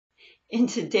In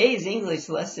today's English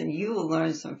lesson, you will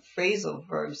learn some phrasal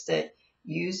verbs that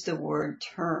use the word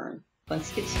turn.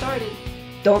 Let's get started.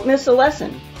 Don't miss a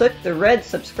lesson. Click the red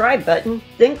subscribe button,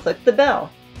 then click the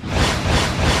bell.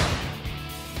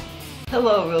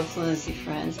 Hello, Real Fluency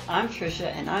friends. I'm Trisha,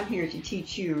 and I'm here to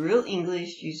teach you real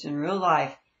English used in real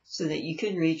life so that you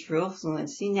can reach real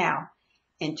fluency now.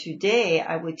 And today,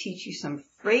 I will teach you some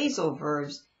phrasal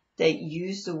verbs that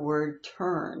use the word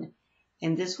turn.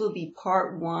 And this will be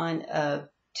part one of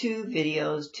two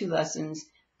lessons,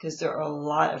 because there are a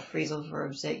lot of phrasal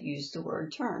verbs that use the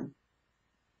word turn.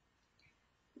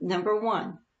 Number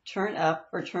one, turn up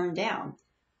or turn down.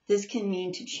 This can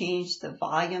mean to change the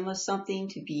volume of something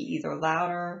to be either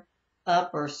louder,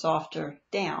 up, or softer,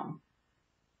 down.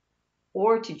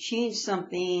 Or to change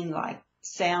something like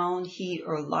sound, heat,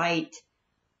 or light,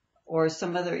 or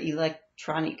some other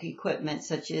electronic equipment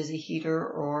such as a heater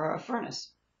or a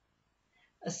furnace.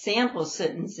 A sample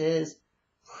sentence is,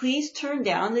 please turn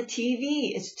down the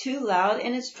TV. It's too loud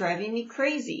and it's driving me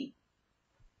crazy.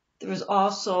 There was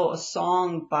also a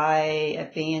song by a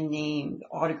band named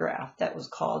Autograph that was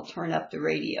called Turn Up the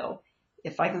Radio.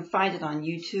 If I can find it on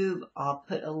YouTube, I'll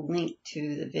put a link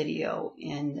to the video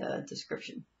in the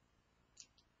description.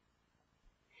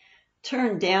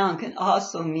 Turn down can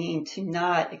also mean to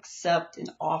not accept an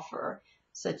offer,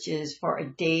 such as for a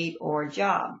date or a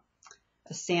job.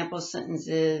 A sample sentence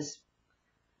is,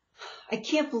 I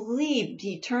can't believe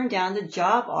he turned down the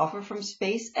job offer from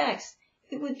SpaceX.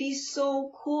 It would be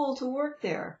so cool to work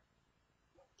there.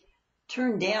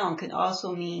 Turn down can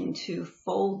also mean to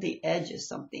fold the edge of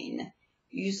something,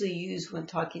 usually used when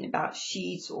talking about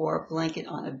sheets or a blanket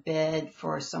on a bed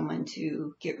for someone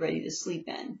to get ready to sleep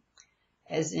in.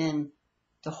 As in,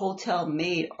 the hotel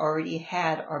maid already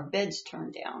had our beds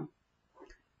turned down.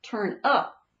 Turn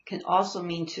up can also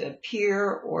mean to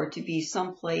appear or to be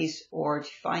someplace or to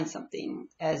find something,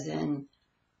 as in,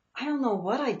 I don't know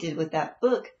what I did with that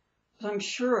book, but I'm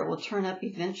sure it will turn up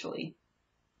eventually.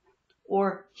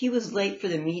 Or, he was late for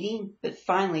the meeting, but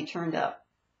finally turned up.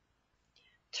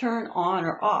 Turn on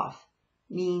or off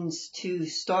means to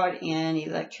start an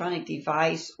electronic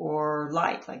device or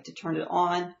light, like to turn it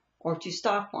on or to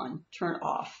stop one, turn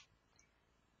off.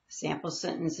 Sample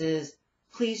sentence is,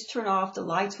 please turn off the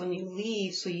lights when you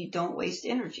leave so you don't waste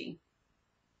energy.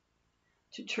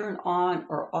 To turn on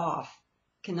or off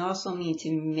can also mean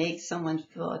to make someone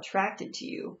feel attracted to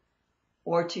you,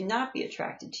 or to not be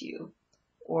attracted to you,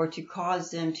 or to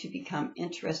cause them to become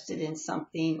interested in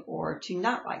something or to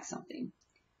not like something.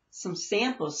 Some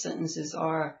sample sentences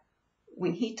are,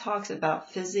 when he talks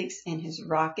about physics and his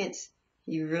rockets,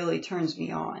 he really turns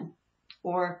me on.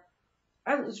 Or,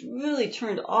 I was really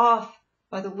turned off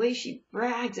by the way she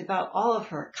brags about all of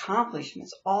her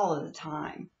accomplishments all of the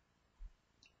time.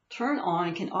 Turn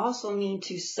on can also mean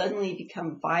to suddenly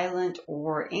become violent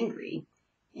or angry,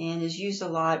 and is used a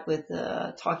lot with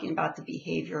talking about the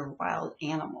behavior of wild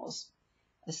animals.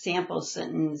 A sample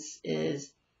sentence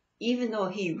is, even though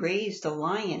he raised a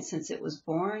lion since it was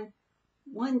born,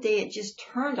 one day it just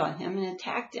turned on him and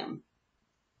attacked him.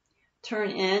 Turn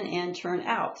in and turn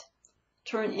out.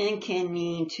 Turn in can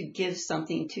mean to give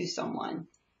something to someone,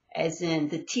 as in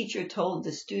the teacher told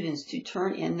the students to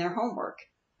turn in their homework.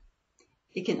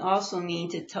 It can also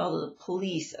mean to tell the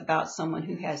police about someone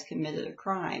who has committed a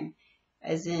crime,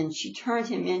 as in she turned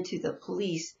him into the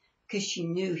police because she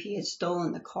knew he had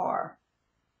stolen the car.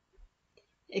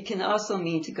 It can also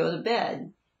mean to go to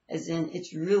bed, as in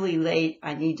it's really late,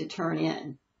 I need to turn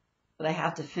in, but I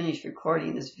have to finish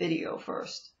recording this video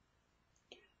first.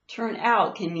 Turn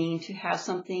out can mean to have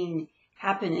something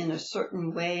happen in a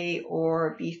certain way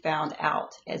or be found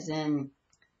out, as in,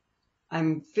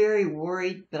 I'm very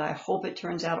worried, but I hope it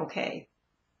turns out okay.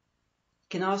 It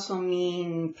can also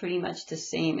mean pretty much the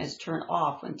same as turn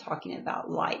off when talking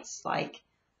about lights, like,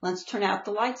 let's turn out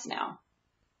the lights now.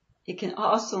 It can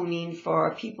also mean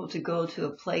for people to go to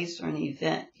a place or an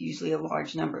event, usually a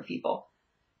large number of people,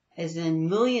 as in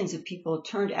millions of people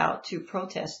turned out to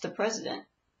protest the president.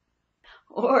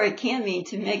 Or it can mean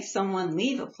to make someone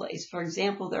leave a place, for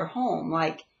example, their home,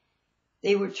 like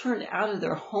they were turned out of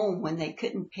their home when they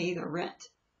couldn't pay their rent.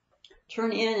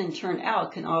 Turn in and turn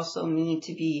out can also mean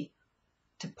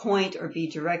to point or be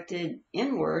directed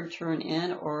inward, turn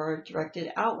in, or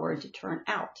directed outward to turn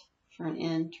out. Turn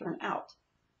in, turn out.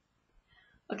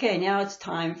 Okay, now it's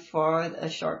time for a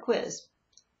short quiz.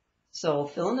 So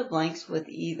fill in the blanks with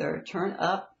either turn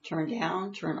up, turn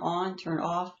down, turn on, turn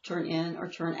off, turn in, or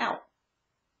turn out.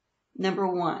 Number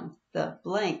one, the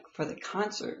blank for the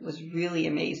concert was really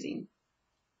amazing.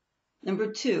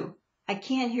 Number two, I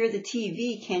can't hear the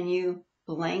TV, can you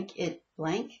blank it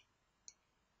blank?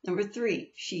 Number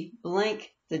 3, she blanked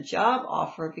the job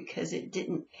offer because it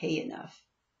didn't pay enough.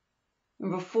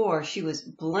 Number 4, she was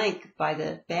blanked by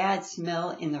the bad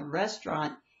smell in the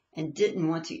restaurant and didn't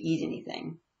want to eat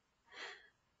anything.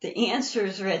 The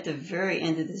answers are at the very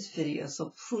end of this video,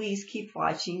 so please keep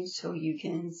watching so you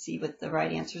can see what the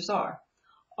right answers are.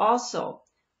 Also,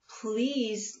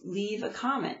 please leave a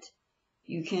comment.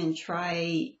 You can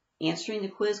try answering the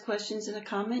quiz questions in a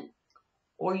comment,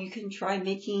 or you can try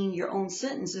making your own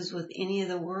sentences with any of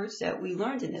the words that we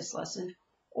learned in this lesson,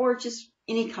 or just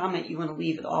any comment you want to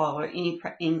leave at all, or any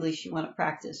English you want to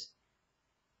practice.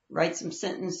 Write some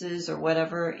sentences or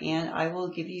whatever, and I will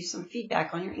give you some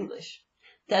feedback on your English.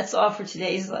 That's all for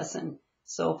today's lesson.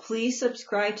 So please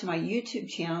subscribe to my YouTube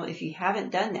channel if you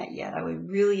haven't done that yet. I would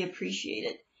really appreciate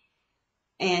it.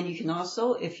 And you can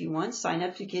also, if you want, sign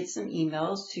up to get some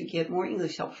emails to get more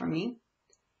English help from me.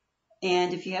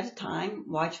 And if you have the time,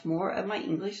 watch more of my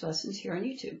English lessons here on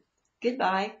YouTube.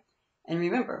 Goodbye. And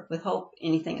remember, with hope,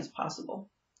 anything is possible.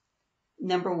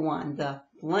 Number 1, the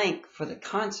blank for the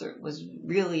concert was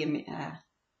really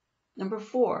Number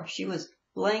 4, she was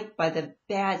blanked by the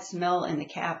bad smell in the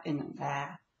cap in the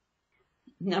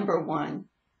Number 1,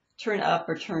 turn up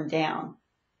or turn down.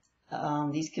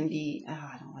 These can be,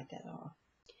 I don't like that at all.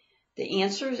 The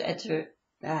answers at